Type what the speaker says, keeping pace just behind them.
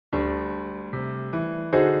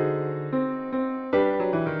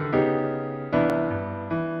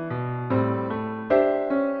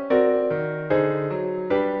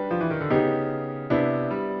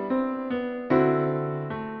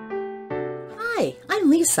Hi, I'm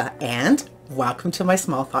Lisa and welcome to my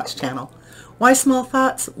Small Thoughts channel. Why small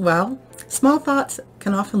thoughts? Well, small thoughts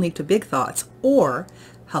can often lead to big thoughts or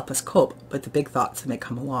help us cope with the big thoughts that may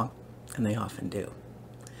come along, and they often do.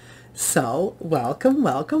 So welcome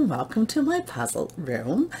to my puzzle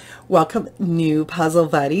room. Welcome new puzzle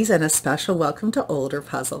buddies, and a special welcome to older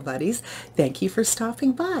puzzle buddies. Thank you for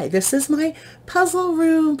stopping by. This is my puzzle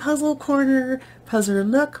room, puzzle corner, puzzle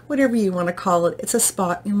nook, whatever you want to call it. It's a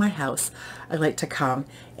spot in my house. I like to come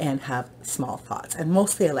and have small thoughts, and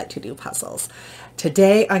mostly I like to do puzzles.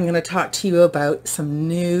 Today I'm going to talk to you about some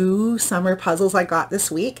new summer puzzles I got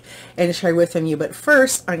this week and share with you. But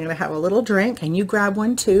first I'm going to have a little drink, and you grab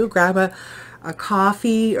one too. Grab a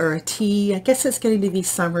coffee or a tea. I guess it's getting to be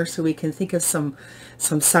summer, so we can think of some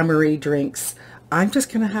summery drinks. I'm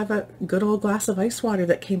just going to have a good old glass of ice water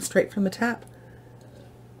that came straight from the tap.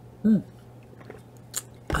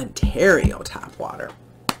 Ontario tap water.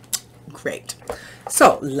 Great.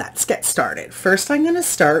 So let's get started. First, I'm going to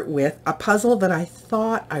start with a puzzle that I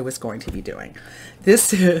thought I was going to be doing.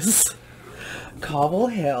 This is Cobble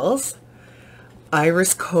Hill's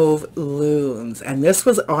Iris Cove Loons, and this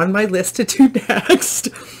was on my list to do next.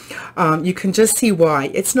 You can just see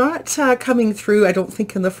why. It's not coming through, I don't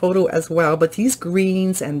think, in the photo as well, but these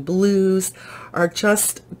greens and blues are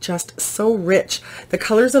just so rich. The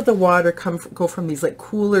colors of the water go from these like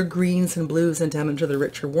cooler greens and blues and down into the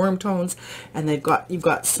richer warm tones, and you've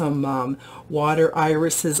got some water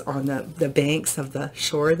irises on the banks of the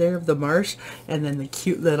shore there of the marsh, and then the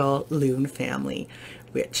cute little loon family,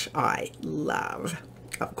 which I love.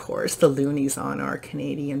 Of course, the loonies on our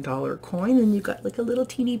Canadian dollar coin, and you've got like a little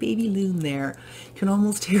teeny baby loon there. You can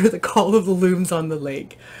almost hear the call of the loons on the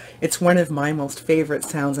lake. It's one of my most favorite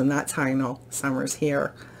sounds, and that's how I know summer's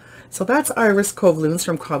here. So that's Iris Cove Loons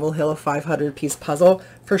from Cobble Hill, a 500-piece puzzle.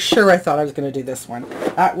 For sure, I thought I was going to do this one.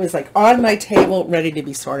 That was like on my table, ready to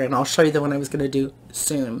be sorted, and I'll show you the one I was going to do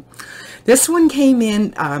soon. This one came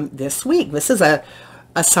in this week. This is a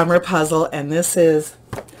summer puzzle, and this is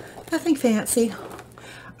nothing fancy.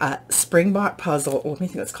 Springbok puzzle, or I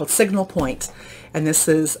think it's called Signal Point, and this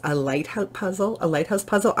is a lighthouse puzzle.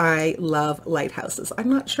 I love lighthouses. I'm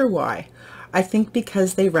not sure why. I think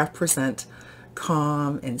because they represent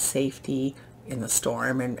calm and safety in the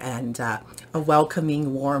storm, and a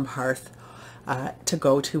welcoming, warm hearth to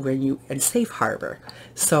go to and safe harbor.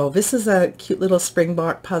 So this is a cute little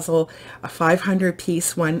Springbok puzzle, a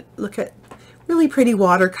 500-piece one. Look at really pretty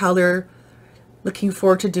watercolor. Looking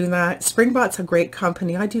forward to doing that. Springbok's a great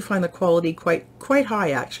company. I do find the quality quite high,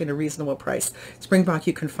 actually, at a reasonable price. Springbok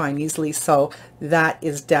you can find easily, so that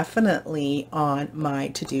is definitely on my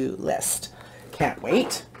to-do list. Can't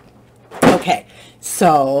wait. Okay,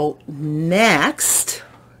 so next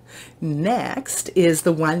is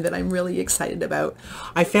the one that I'm really excited about.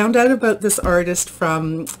 I found out about this artist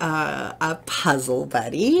from a puzzle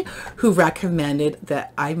buddy who recommended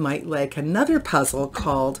that I might like another puzzle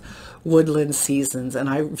called Woodland Seasons, and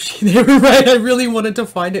they were right. I really wanted to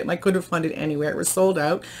find it, and I couldn't find it anywhere. It was sold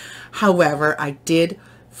out. However, I did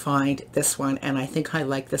find this one, and I think I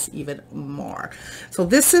like this even more. So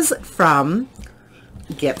this is from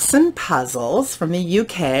Gibson Puzzles from the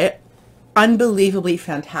UK. Unbelievably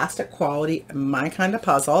fantastic quality, my kind of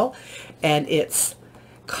puzzle, and it's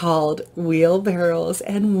called Wheelbarrows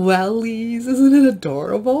and Wellies. Isn't it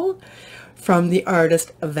adorable? From the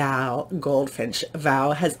artist Val Goldfinch.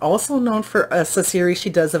 Val has also known for a series she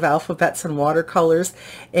does of alphabets and watercolors,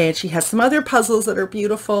 and she has some other puzzles that are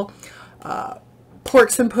beautiful,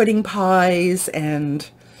 porks and pudding pies, and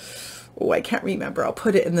I can't remember. I'll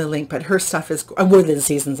put it in the link, but her stuff is Woodland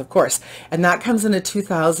Seasons, of course, and that comes in a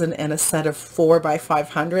 2000 and a set of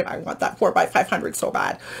 4x500. I want that 4x500 so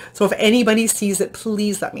bad. So if anybody sees it,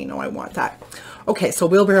 please let me know. I want that. Okay, so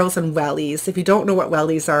Wheelbarrows and Wellies. If you don't know what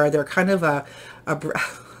wellies are, they're kind of a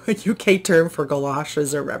UK term for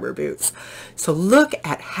galoshes or rubber boots. So look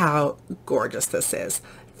at how gorgeous this is.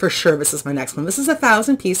 For sure, this is my next one. This is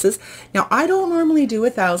 1,000 pieces. Now, I don't normally do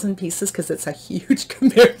 1,000 pieces because it's a huge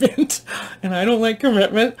commitment, and I don't like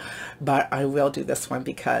commitment, but I will do this one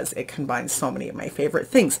because it combines so many of my favorite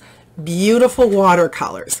things. Beautiful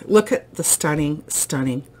watercolors. Look at the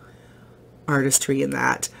stunning artistry in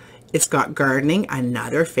that. It's got gardening,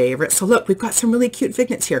 another favorite. So look, we've got some really cute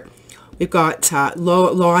vignettes here. We've got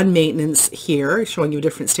lawn maintenance here, showing you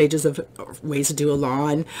different stages of ways to do a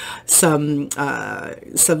lawn. Some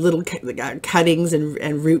little cuttings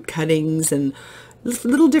and root cuttings and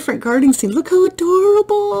little different gardening scenes. Look how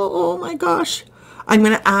adorable! Oh my gosh! I'm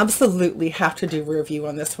going to absolutely have to do a review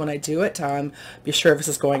on this when I do it. Be sure this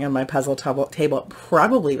is going on my puzzle table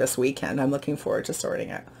probably this weekend. I'm looking forward to sorting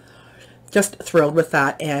it. just thrilled with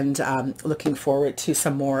that, and looking forward to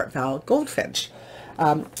some more Val Goldfinch.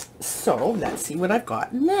 So let's see what I've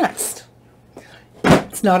got next.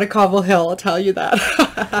 It's not a Cobble Hill, I'll tell you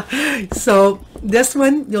that. So this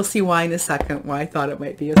one, you'll see why in a second, why I thought it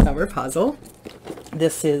might be a summer puzzle.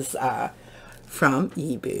 This is from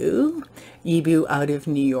eeBoo. eeBoo out of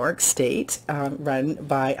New York State, run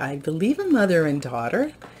by, I believe, a mother and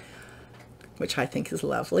daughter, which I think is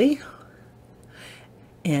lovely.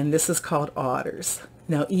 And this is called Otters.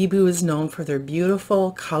 Now, eeBoo is known for their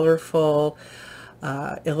beautiful, colorful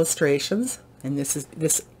illustrations, and this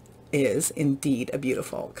is indeed a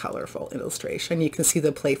beautiful, colorful illustration. You can see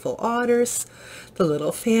the playful otters, the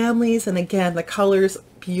little families, and again, the colors,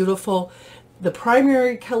 beautiful. The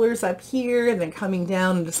primary colors up here, and then coming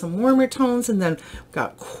down into some warmer tones, and then we've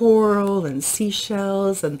got coral and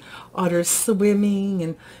seashells and otters swimming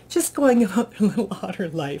and just going about their little otter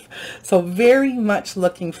life. So very much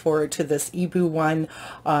looking forward to this eeBoo one.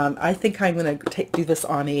 I think I'm going to do this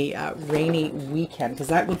on a rainy weekend, because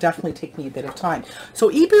that will definitely take me a bit of time.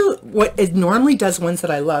 So eeBoo, what it normally does ones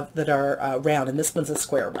that I love that are round, and this one's a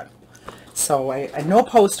square one. So I no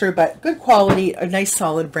poster, but good quality, a nice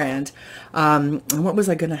solid brand. And what was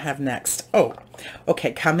I going to have next? Oh,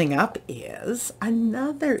 okay, coming up is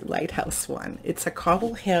another lighthouse one. It's a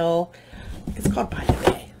Cobble Hill. It's called By the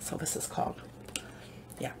Bay. So this is called,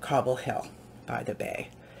 yeah, Cobble Hill by the Bay.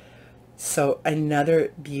 So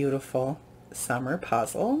another beautiful summer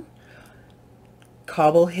puzzle.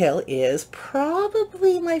 Cobble Hill is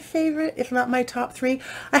probably my favorite, if not my top three.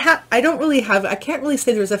 I can't really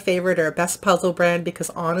say there's a favorite or a best puzzle brand, because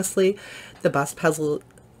honestly, the best puzzle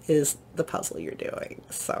is the puzzle you're doing.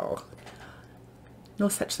 So no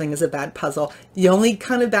such thing as a bad puzzle. The only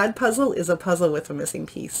kind of bad puzzle is a puzzle with a missing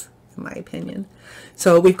piece, in my opinion.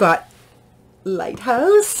 So we've got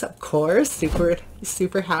lighthouse, of course,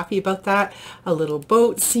 super happy about that. A little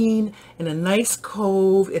boat scene in a nice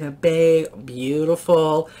cove in a bay,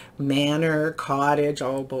 beautiful manor cottage.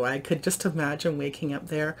 Oh boy, I could just imagine waking up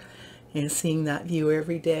there and seeing that view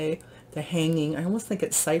every day. The hanging, I almost think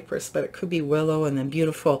it's cypress, but it could be willow, and then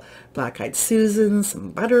beautiful black-eyed Susan,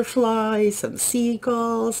 some butterflies, some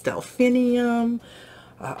seagulls, delphinium,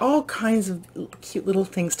 all kinds of cute little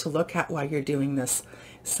things to look at while you're doing this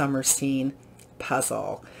summer scene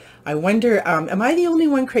puzzle. I wonder, am I the only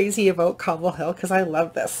one crazy about Cobble Hill? Because I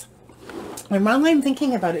love this. And while I'm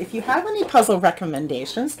thinking about it, if you have any puzzle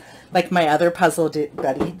recommendations, like my other puzzle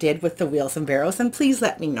buddy did with the wheels and barrows, then please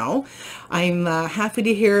let me know. I'm happy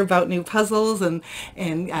to hear about new puzzles and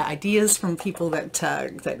ideas from people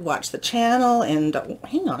that watch the channel. And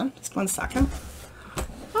hang on, just one second.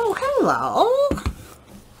 Oh, hello.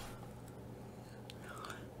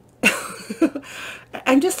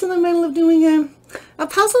 I'm just in the middle of doing a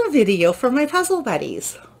puzzle video for my puzzle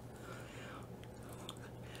buddies.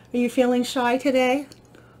 Are you feeling shy today?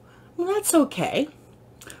 Well, that's okay.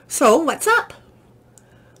 So, what's up?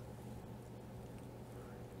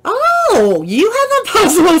 Oh, you have a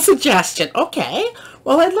puzzle suggestion. Okay.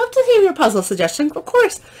 Well, I'd love to hear your puzzle suggestion. Of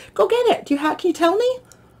course. Go get it. Can you tell me?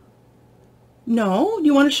 No?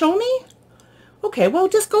 You want to show me? Okay, well,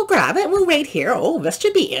 just go grab it. We'll wait here. Oh, this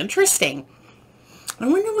should be interesting. I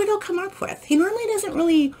wonder what he'll come up with. He normally doesn't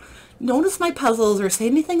really notice my puzzles or say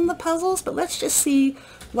anything in the puzzles, but let's just see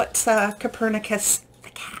what Copernicus, the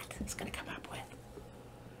cat, is going to come up with.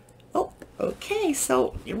 Oh, okay,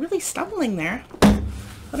 so you're really stumbling there.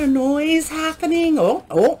 What a noise happening.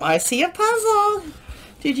 Oh, I see a puzzle.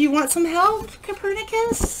 Did you want some help,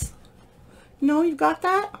 Copernicus? No, you got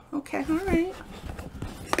that? Okay, all right.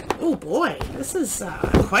 Oh boy, this is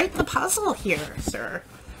quite the puzzle here, sir.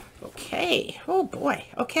 Okay, oh boy,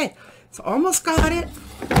 okay, so almost got it.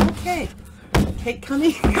 Okay,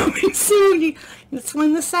 coming soon. Let's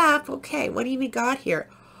swing this up. Okay, what do we got here?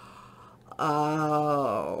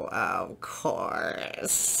 Oh, of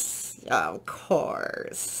course.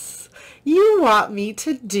 You want me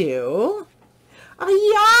to do a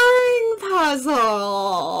yarn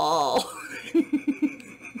puzzle.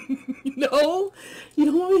 No, you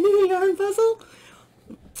don't want me to do a yarn puzzle?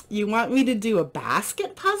 You want me to do a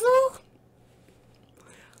basket puzzle?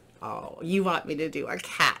 Oh, you want me to do a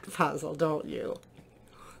cat puzzle, don't you?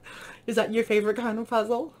 Is that your favorite kind of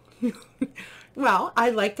puzzle? Well, I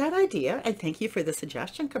like that idea, and thank you for the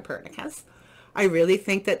suggestion, Copernicus. I really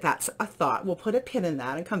think that that's a thought. We'll put a pin in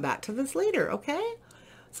that and come back to this later, okay?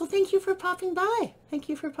 So thank you for popping by. Thank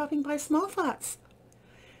you for popping by Small Thoughts.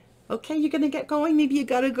 Okay, you're going to get going. Maybe you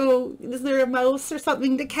got to go. Is there a mouse or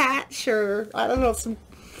something to catch? Or, I don't know, some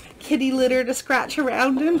kitty litter to scratch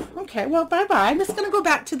around in? Okay, well, bye-bye. I'm just going to go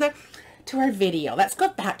back to the to our video. Let's go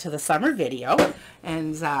back to the summer video,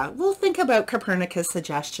 and we'll think about Copernicus'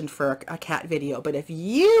 suggestion for a cat video. But if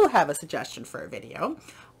you have a suggestion for a video,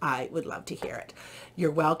 I would love to hear it. You're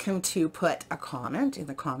welcome to put a comment in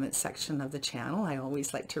the comment section of the channel. I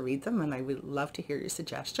always like to read them, and I would love to hear your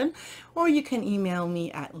suggestion. Or you can email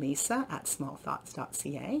me at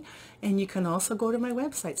lisa@smallthoughts.ca, and you can also go to my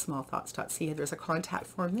website, smallthoughts.ca. There's a contact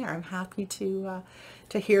form there. I'm happy to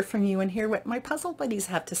hear from you and hear what my puzzle buddies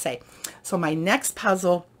have to say. So my next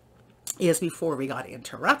puzzle is, before we got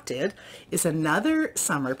interrupted, is another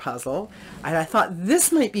summer puzzle, and I thought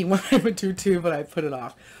this might be one I would do too, but I put it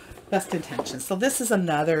off. Best intentions. So this is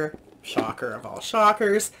another shocker of all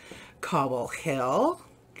shockers, Cobble Hill,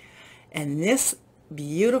 and this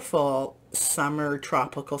beautiful summer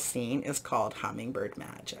tropical scene is called Hummingbird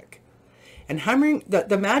Magic. And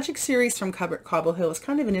the Magic series from Cobble Hill is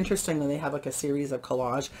kind of an interesting one. They have like a series of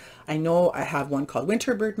collage. I know I have one called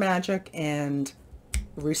Winterbird Magic and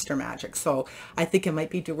Rooster Magic, so I think it might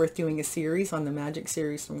be worth doing a series on the Magic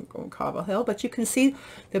series from Cobble Hill. But you can see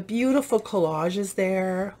the beautiful collages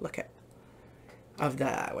there. Look at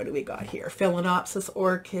what do we got here? Phalaenopsis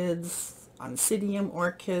orchids, Oncidium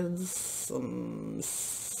orchids,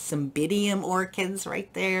 Cymbidium orchids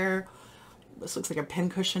right there. This looks like a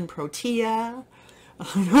pincushion protea.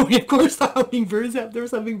 Of course, the hummingbirds.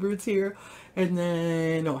 There's hummingbirds here. And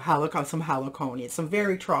then, some haliconias. Some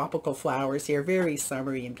very tropical flowers here. Very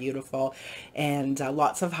summery and beautiful. And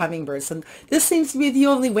lots of hummingbirds. And this seems to be the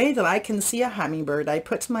only way that I can see a hummingbird. I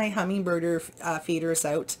put my hummingbird feeders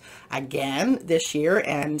out again this year,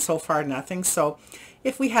 and so far nothing. So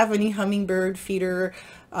if we have any hummingbird feeder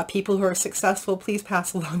people who are successful, please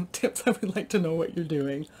pass along tips. I would like to know what you're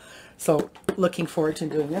doing. So looking forward to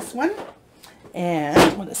doing this one. And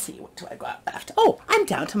I want to see, what do I got left? Oh, I'm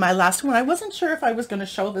down to my last one. I wasn't sure if I was going to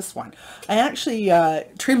show this one. I actually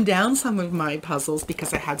trimmed down some of my puzzles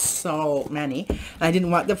because I had so many. And I didn't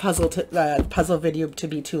want the puzzle video to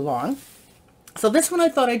be too long. So this one I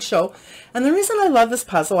thought I'd show. And the reason I love this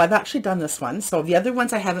puzzle, I've actually done this one. So the other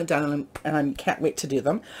ones I haven't done, and I can't wait to do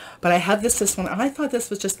them. But I have this one. And I thought this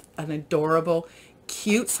was just an adorable,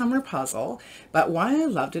 cute summer puzzle. But why I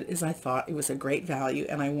loved it is I thought it was a great value,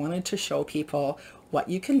 and I wanted to show people what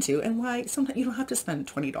you can do and why sometimes you don't have to spend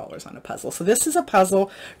 $20 on a puzzle. So this is a puzzle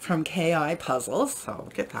from KI Puzzles. So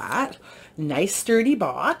look at that. Nice sturdy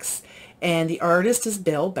box. And the artist is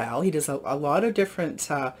Bill Bell. He does a lot of different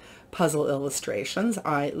puzzle illustrations.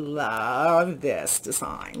 I love this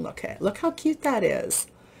design. Look how cute that is.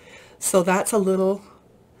 So that's a little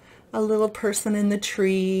person in the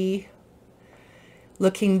tree,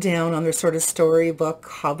 looking down on their sort of storybook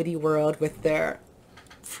hobbity world with their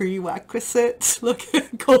prerequisite. Look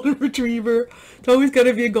at golden retriever. It's always got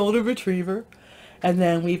to be a golden retriever. And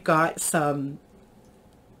then we've got some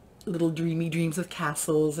little dreamy dreams of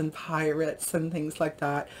castles and pirates and things like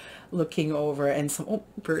that looking over, and some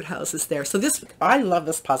birdhouses there. So this, I love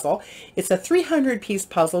this puzzle. It's a 300 piece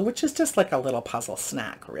puzzle, which is just like a little puzzle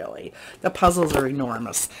snack, really. The puzzles are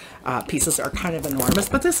enormous. Pieces are kind of enormous,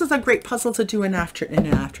 but this is a great puzzle to do in an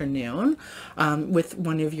afternoon with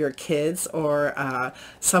one of your kids, or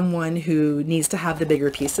someone who needs to have the bigger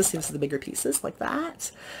pieces. These are the bigger pieces like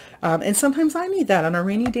that. And sometimes I need that on a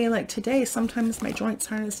rainy day like today. Sometimes my joints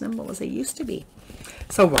aren't as nimble as they used to be.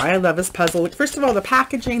 So why I love this puzzle, first of all, the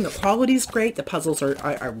packaging, the quality is great. The puzzles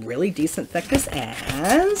are really decent thickness,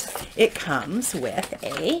 and it comes with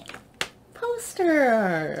a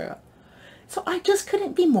poster. So I just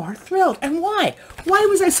couldn't be more thrilled. And why? Why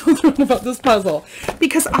was I so thrilled about this puzzle?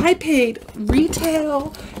 Because I paid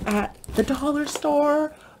retail at the dollar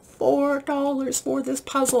store $4 for this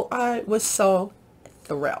puzzle. I was so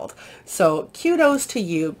thrilled. So kudos to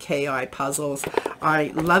you, KI Puzzles.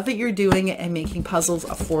 I love that you're doing it and making puzzles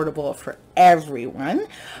affordable for everyone.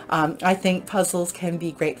 I think puzzles can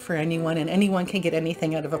be great for anyone, and anyone can get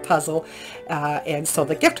anything out of a puzzle. And so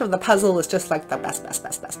the gift of the puzzle is just like the best.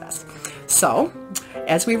 So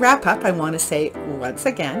as we wrap up, I want to say once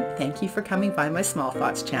again, thank you for coming by my Small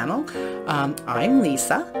Thoughts channel. I'm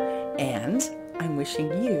Lisa, and I'm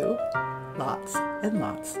wishing you lots and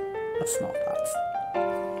lots of small thoughts.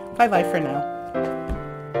 Bye-bye for now.